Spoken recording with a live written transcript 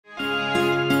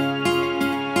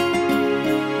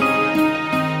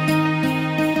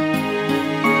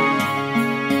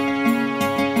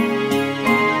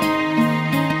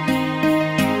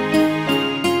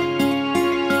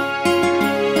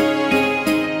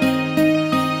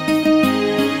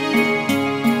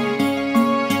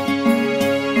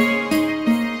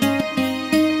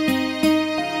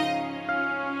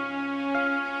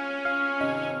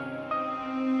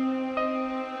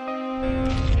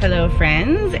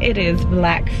girls, it is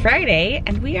Black Friday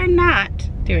and we are not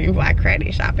doing Black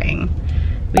Friday shopping.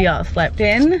 We all slept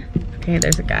in. Okay,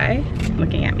 there's a guy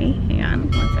looking at me. Hang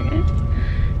on 1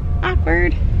 second.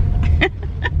 Awkward.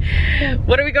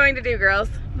 What are we going to do, girls?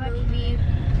 Movie.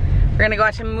 We're gonna go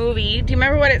watch a movie. Do you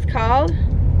remember what it's called?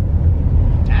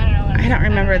 I don't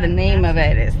remember the name of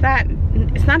it. It's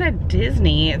not a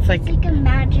Disney. It's like a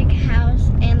magic house,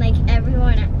 and like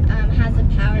everyone has the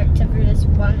power except for this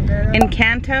one girl.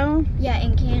 Encanto? Yeah,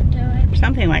 Encanto.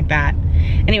 Something like that.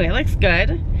 Anyway, it looks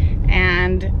good.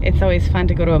 And it's always fun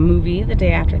to go to a movie the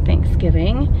day after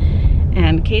Thanksgiving.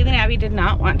 And Kaylee and Abby did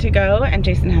not want to go, and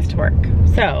Jason has to work.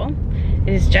 So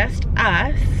it is just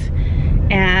us.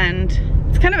 And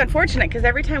it's kind of unfortunate because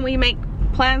every time we make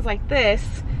plans like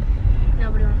this,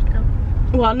 Nobody wants to go.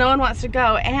 well, no one wants to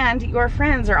go, and your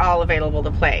friends are all available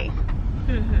to play.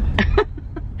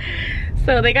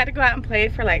 So they got to go out and play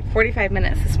for like 45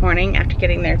 minutes this morning after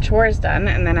getting their chores done,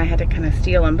 and then I had to kind of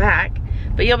steal them back.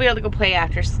 But you'll be able to go play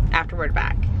afterward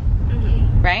back,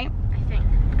 right? I think.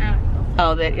 I don't know.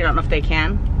 Oh, that you don't know if they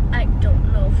can? I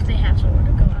don't know if they have somewhere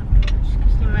to go afterwards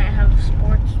because they might have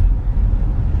sports.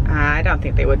 I don't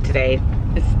think they would today.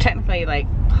 It's technically like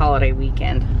holiday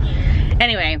weekend.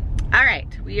 Anyway, all right,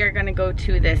 we are gonna go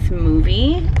to this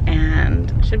movie and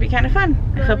it should be kind of fun.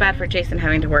 I feel bad for Jason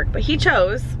having to work, but he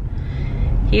chose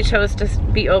to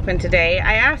be open today.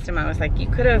 I asked him, I was like, you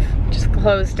could have just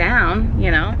closed down,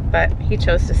 you know, but he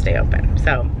chose to stay open.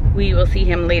 So we will see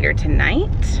him later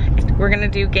tonight. We're gonna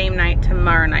do game night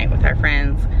tomorrow night with our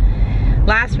friends.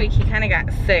 Last week he kind of got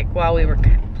sick while we were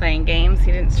playing games.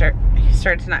 He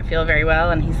started to not feel very well,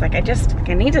 and he's like, I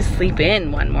need to sleep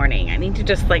in one morning. I need to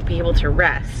just like be able to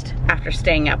rest after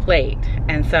staying up late.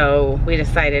 And so we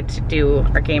decided to do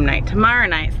our game night tomorrow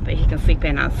night so that he can sleep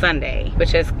in on Sunday,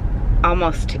 which is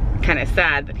almost kind of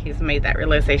sad that he's made that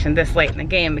realization this late in the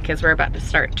game because we're about to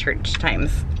start church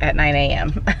times at 9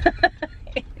 a.m.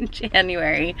 in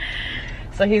January.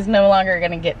 So he's no longer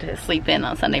gonna get to sleep in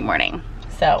on Sunday morning.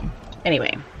 So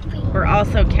anyway, we're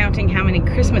also counting how many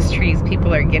Christmas trees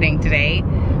people are getting today.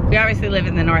 We obviously live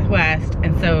in the Northwest,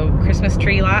 and so Christmas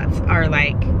tree lots are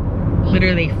like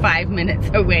literally 5 minutes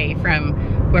away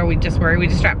from where we just were. We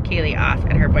just dropped Kaylee off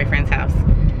at her boyfriend's house.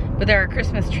 But there are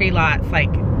Christmas tree lots like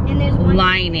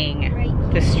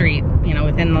lining the street, you know,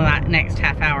 within the next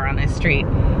half hour on this street.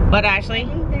 But Ashley? I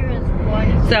think there is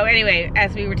one. So anyway,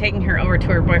 as we were taking her over to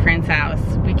her boyfriend's house,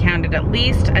 we counted at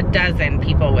least a dozen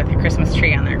people with a Christmas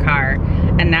tree on their car.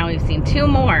 And now we've seen 2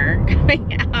 more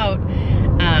coming out.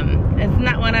 Isn't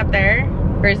that one up there?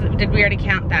 Or did we already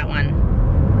count that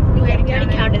one? We already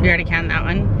counted. We already counted that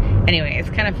one? Anyway, it's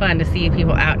kind of fun to see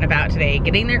people out and about today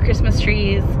getting their Christmas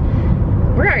trees.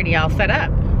 We're already all set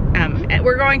up. And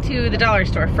we're going to the dollar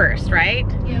store first, right?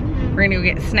 Yeah. We're gonna go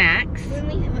get snacks.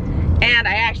 And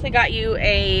I actually got you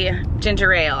a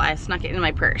ginger ale. I snuck it in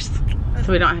my purse,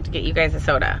 so we don't have to get you guys a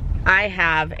soda. I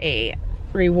have a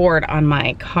reward on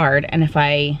my card, and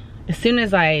as soon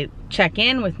as I check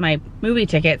in with my movie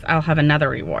tickets, I'll have another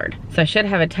reward. So I should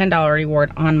have a $10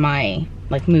 reward on my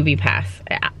like movie pass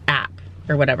app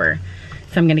or whatever.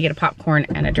 So I'm gonna get a popcorn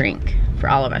and a drink for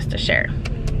all of us to share.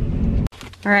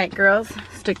 All right, girls,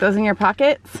 stick those in your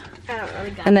pockets. I don't really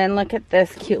got it. And then look at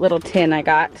this cute little tin I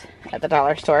got at the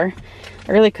dollar store.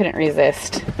 I really couldn't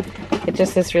resist. It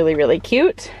just is really, really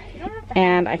cute.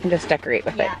 And I can just decorate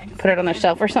with it. Put it on the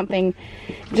shelf or something.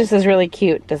 It just is really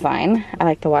cute design. I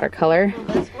like the watercolor.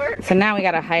 So now we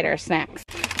gotta hide our snacks.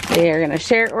 We are gonna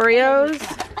share Oreos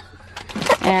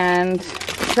and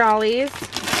trolleys.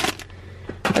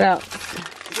 What else?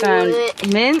 Some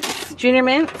mints, junior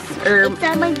mints, or It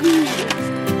sounds like these.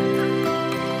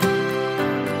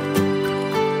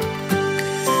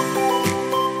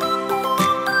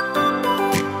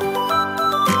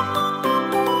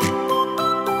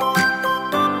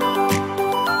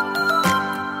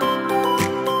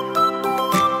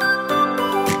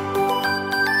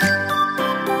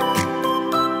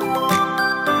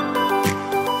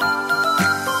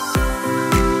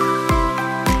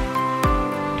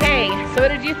 So what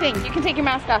did you think? You can take your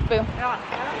mask off, Boo.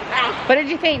 What did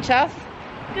you think, Chels?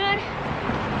 Good.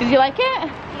 Did you like it?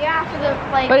 Yeah, for the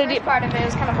like first part of it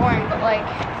was kind of boring, but like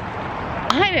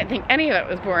I didn't think any of it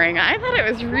was boring. I thought it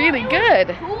was really good.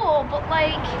 Was cool, but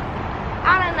like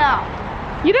I don't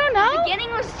know. You don't know? The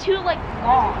beginning was too like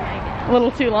long, I guess. A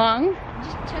little too long. It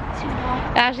just took too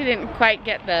long. Ashley didn't quite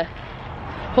get the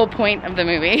whole point of the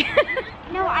movie.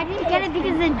 No, I didn't get it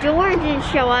because the door didn't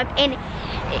show up, and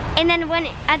then when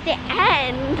at the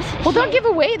end. Well, don't give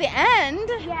away the end.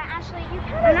 Yeah, Ashley, you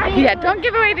kind of. Yeah, don't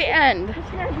give away the end.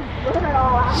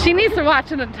 She needs to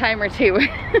watch in a time or two.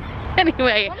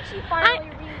 Anyway, Once she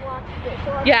finally rewatched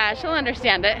Yeah, she'll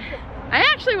understand it. I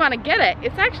actually want to get it.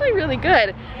 It's actually really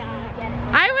good.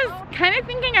 I was kind of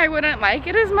thinking I wouldn't like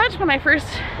it as much when I first,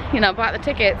 you know, bought the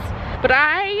tickets, but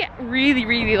I really,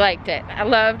 really liked it. I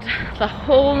loved the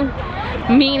whole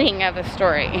meaning of the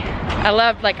story. I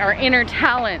loved like our inner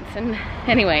talents, and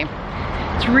anyway,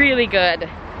 it's really good.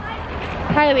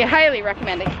 Highly, highly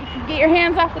recommend it. Get your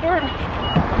hands off the door.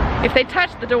 If they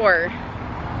touch the door,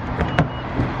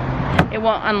 it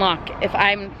won't unlock if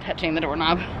I'm touching the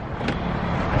doorknob.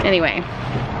 Anyway,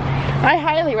 I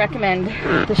highly recommend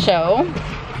the show,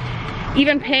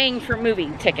 even paying for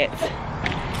movie tickets,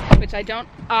 which I don't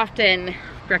often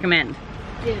recommend.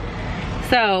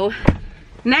 So,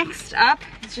 next up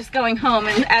is just going home,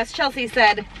 and as Chelsea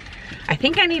said, I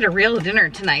think I need a real dinner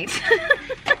tonight.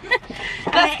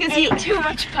 That's because you ate too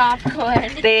much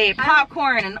popcorn. They ate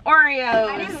popcorn and Oreos.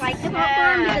 I didn't like the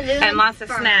popcorn because it was and lots of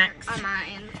snacks. On my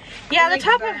end. Yeah,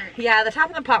 the top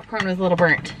of the popcorn was a little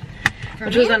burnt,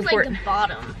 which was unfortunate. Like the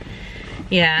bottom.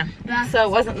 Yeah, so it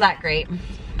wasn't that great,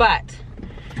 but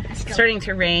it's starting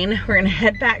to rain. We're gonna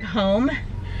head back home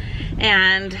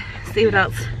and see what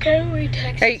else. Can we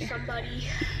text somebody?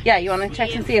 Yeah, you want to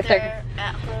check and see if they're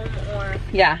at home or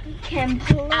yeah, can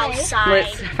play outside.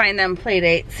 Let's find them play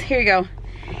dates. Here you go.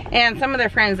 And some of their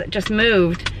friends that just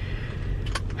moved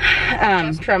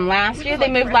from last year. They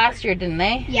moved last year, didn't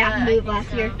they? Yeah, moved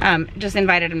last year. Just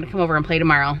invited them to come over and play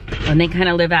tomorrow. And they kind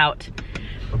of live out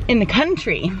in the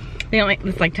country.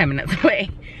 It's like 10 minutes away,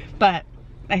 but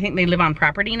I think they live on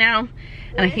property now.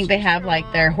 And I think they have like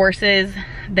their horses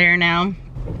there now.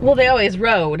 Well, they always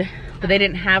rode, but they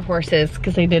didn't have horses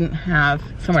because they didn't have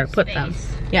somewhere to put them.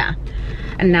 Yeah,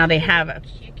 and now they have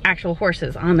actual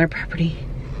horses on their property.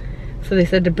 So they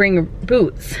said to bring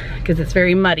boots because it's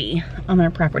very muddy on their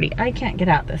property. I can't get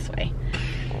out this way.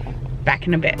 Back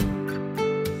in a bit.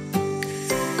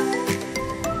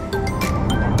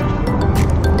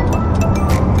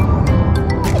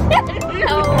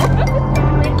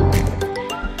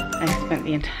 I spent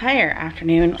the entire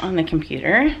afternoon on the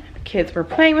computer. The kids were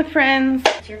playing with friends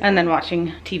and then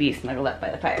watching TV snuggled up by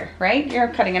the fire, right? You're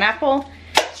cutting an apple.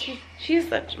 She's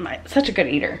such a good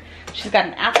eater. She's got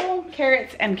an apple,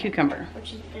 carrots, and cucumber.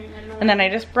 And then I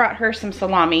just brought her some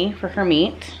salami for her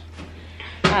meat.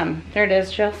 There it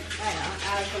is, Jill.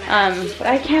 But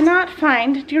I cannot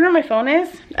find, do you know where my phone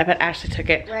is? I bet Ashley took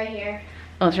it. Right here.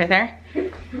 Oh, it's right there?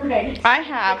 Right. I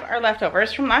have our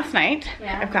leftovers from last night.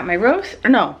 Yeah. I've got my roast, or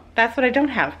no, that's what I don't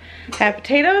have. I have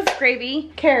potatoes,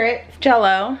 gravy, carrots,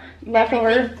 Jello,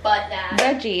 leftover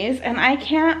veggies, and I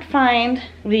can't find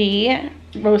the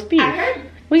roast beef. I heard.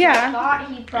 Well, yeah. I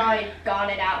thought he probably got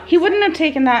it out. He wouldn't have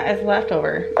taken that as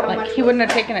leftover. Like, he wouldn't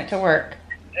have taken it to work.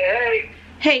 Hey.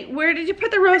 Hey, where did you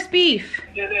put the roast beef?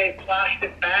 In a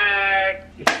plastic bag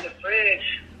in the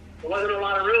fridge. There wasn't a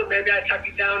lot of room. Maybe I tucked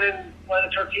it down in where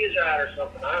the turkeys are at or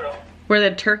something. I don't know. Where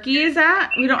the turkey is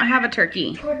at? We don't have a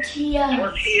turkey.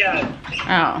 Tortilla.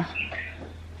 Oh.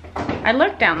 I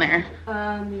looked down there.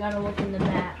 You gotta look in the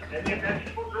back. Maybe a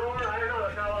vegetable drawer? I don't know.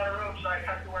 There's not a lot of room, so I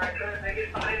tucked it where I could. Maybe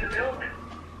it's behind the milk.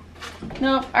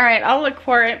 Nope. All right, I'll look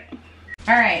for it.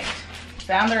 All right,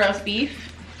 found the roast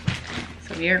beef.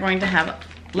 So we are going to have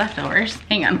leftovers.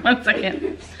 Hang on 1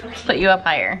 second. Put you up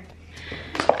higher.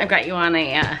 I've got you on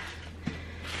a,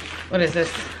 what is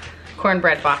this?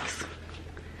 Cornbread box.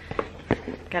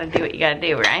 Gotta do what you gotta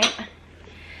do, right?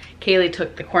 Kaylee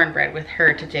took the cornbread with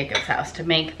her to Jacob's house to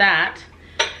make that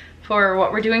for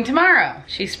what we're doing tomorrow.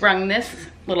 She sprung this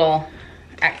little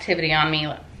activity on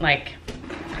me like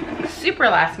super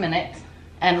last minute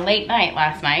and late night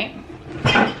last night.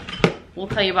 We'll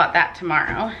tell you about that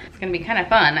tomorrow. It's gonna be kind of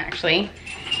fun, actually.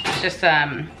 It's just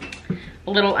a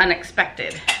little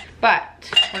unexpected. But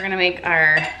we're gonna make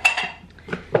our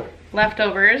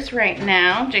leftovers right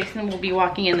now. Jason will be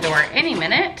walking in the door any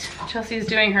minute. Chelsea's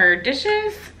doing her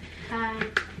dishes. Hi.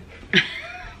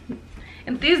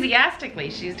 Enthusiastically,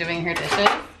 she's doing her dishes.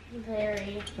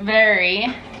 Very.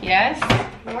 Very, yes.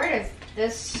 Where does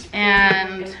this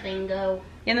thing go?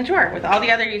 In the drawer with all the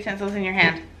other utensils in your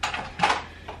hand.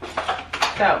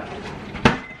 So,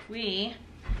 we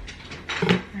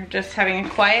are just having a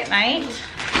quiet night.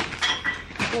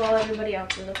 Well, everybody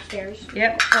else is upstairs.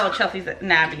 Yep. Well, Chelsea's at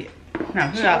Abby. No,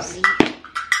 who else?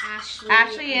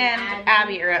 Ashley and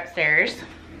Abby are upstairs.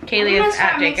 Kaylee is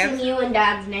at Jacob's. Mixing you and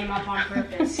Dad's name up on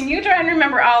purpose. You try and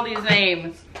remember all these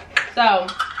names. So,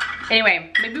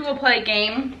 anyway, maybe we'll play a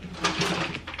game.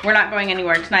 We're not going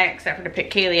anywhere tonight except for to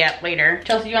pick Kaylee up later.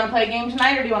 Chelsea, do you want to play a game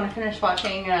tonight, or do you want to finish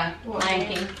watching Lion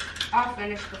King? I'll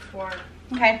finish before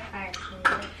Okay. I actually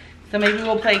do it. So maybe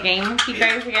we'll play a game with you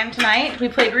guys again tonight. We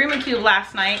played Rubik's Cube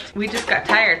last night. We just got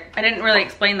tired. I didn't really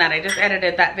explain that. I just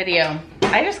edited that video.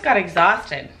 I just got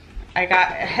exhausted. I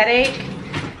got a headache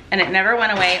and it never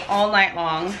went away all night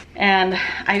long. And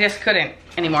I just couldn't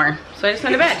anymore. So I just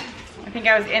went to bed. I think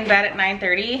I was in bed at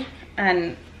 9:30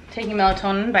 and taking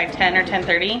melatonin by 10 or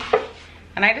 10:30.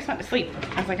 And I just went to sleep.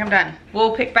 I was like, I'm done.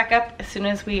 We'll pick back up as soon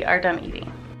as we are done eating.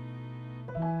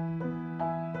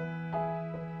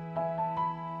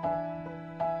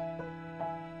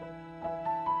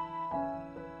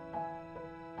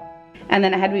 And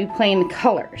then I had to be playing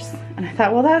colors. And I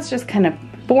thought, well, that's just kind of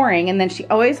boring. And then she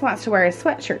always wants to wear a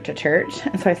sweatshirt to church.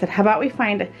 And so I said, how about we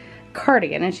find a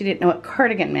cardigan? And she didn't know what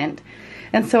cardigan meant.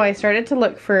 And so I started to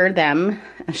look for them.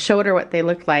 I showed her what they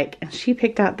looked like. And she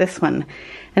picked out this one.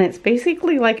 And it's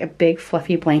basically like a big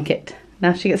fluffy blanket.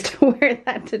 Now she gets to wear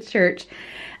that to church.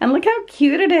 And look how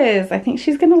cute it is. I think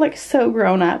she's gonna look so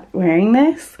grown up wearing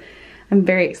this. I'm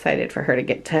very excited for her to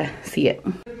get to see it.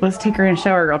 Let's take her in the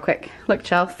shower real quick. Look,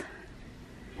 Chelsea.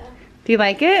 Do you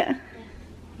like it?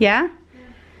 Yeah?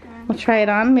 We'll try it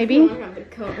on, maybe?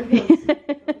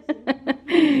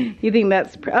 You think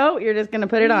that's... Oh, you're just going to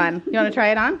put it on. You want to try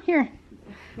it on? Here.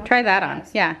 Try that on.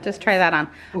 Yeah, just try that on.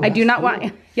 I do not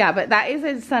want... Yeah, but that is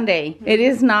a Sunday. It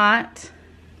is not...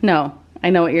 No, I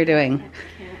know what you're doing.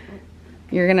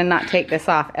 You're going to not take this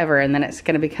off ever, and then it's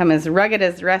going to become as rugged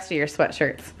as the rest of your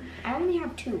sweatshirts. I only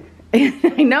have 2.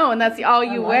 I know, and that's all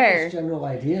you wear. I like this general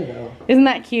idea, though. Isn't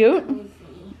that cute?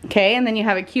 Okay, and then you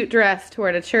have a cute dress to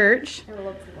wear to church. It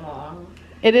looks long.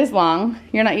 It is long.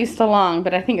 You're not used to long,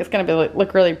 but I think it's going to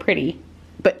look really pretty.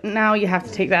 But now you have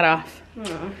to take that off.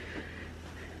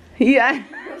 Yeah.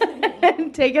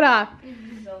 Take it off.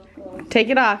 So cool. Take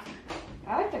it off.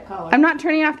 I like the color. I'm not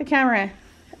turning off the camera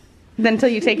until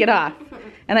you take it off.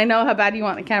 And I know how bad you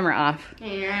want the camera off.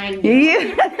 Yeah.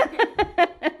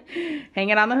 Hang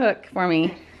it on the hook for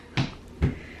me.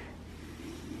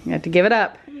 You have to give it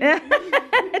up.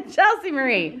 Chelsea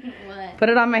Marie. What? Put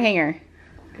it on my hanger.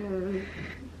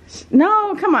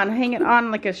 No, come on. Hang it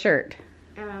on like a shirt.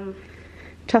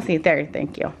 Chelsea, there.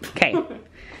 Thank you. Okay.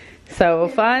 So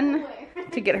fun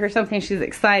to get her something she's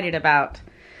excited about.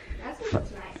 That's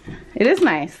nice. It is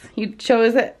nice. You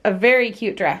chose a very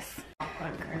cute dress.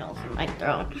 Popcorn kernels in my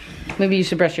throat. Maybe you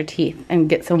should brush your teeth and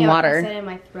get some water. I said in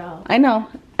my throat. I know,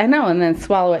 and then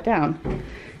swallow it down.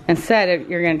 Instead,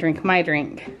 you're gonna drink my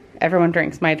drink. Everyone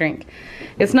drinks my drink.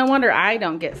 It's no wonder I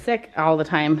don't get sick all the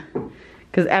time,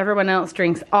 because everyone else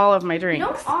drinks all of my drinks. You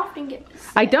don't often get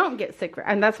sick. I don't get sick,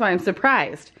 and that's why I'm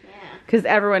surprised. Yeah. Because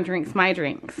everyone drinks my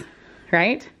drinks,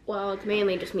 right? Well, it's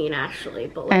mainly just me and Ashley,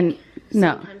 but like, And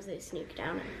no. sometimes they sneak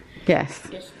down. Yes.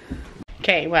 Just...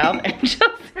 Okay, well, Chelsea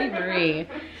Marie.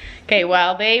 Okay,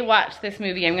 while they watch this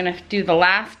movie, I'm gonna do the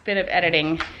last bit of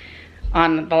editing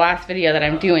on the last video that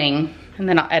I'm doing, and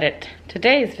then I'll edit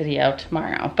today's video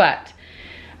tomorrow. But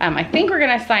I think we're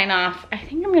gonna sign off. I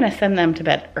think I'm gonna send them to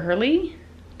bed early.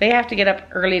 They have to get up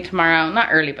early tomorrow, not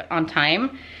early, but on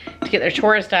time to get their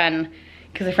chores done,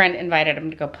 because a friend invited them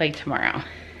to go play tomorrow.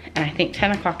 And I think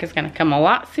 10 o'clock is gonna come a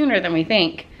lot sooner than we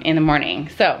think in the morning.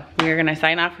 So we're gonna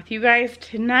sign off with you guys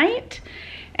tonight,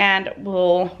 and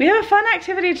we have a fun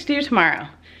activity to do tomorrow.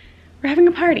 We're having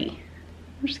a party.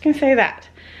 I'm just gonna say that.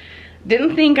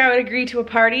 Didn't think I would agree to a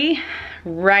party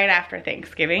right after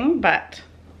Thanksgiving, but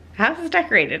the house is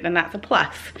decorated and that's a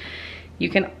plus. You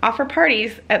can offer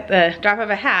parties at the drop of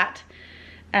a hat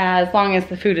as long as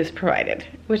the food is provided,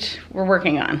 which we're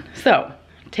working on. So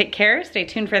take care, stay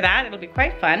tuned for that. It'll be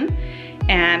quite fun,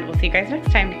 and we'll see you guys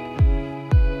next time.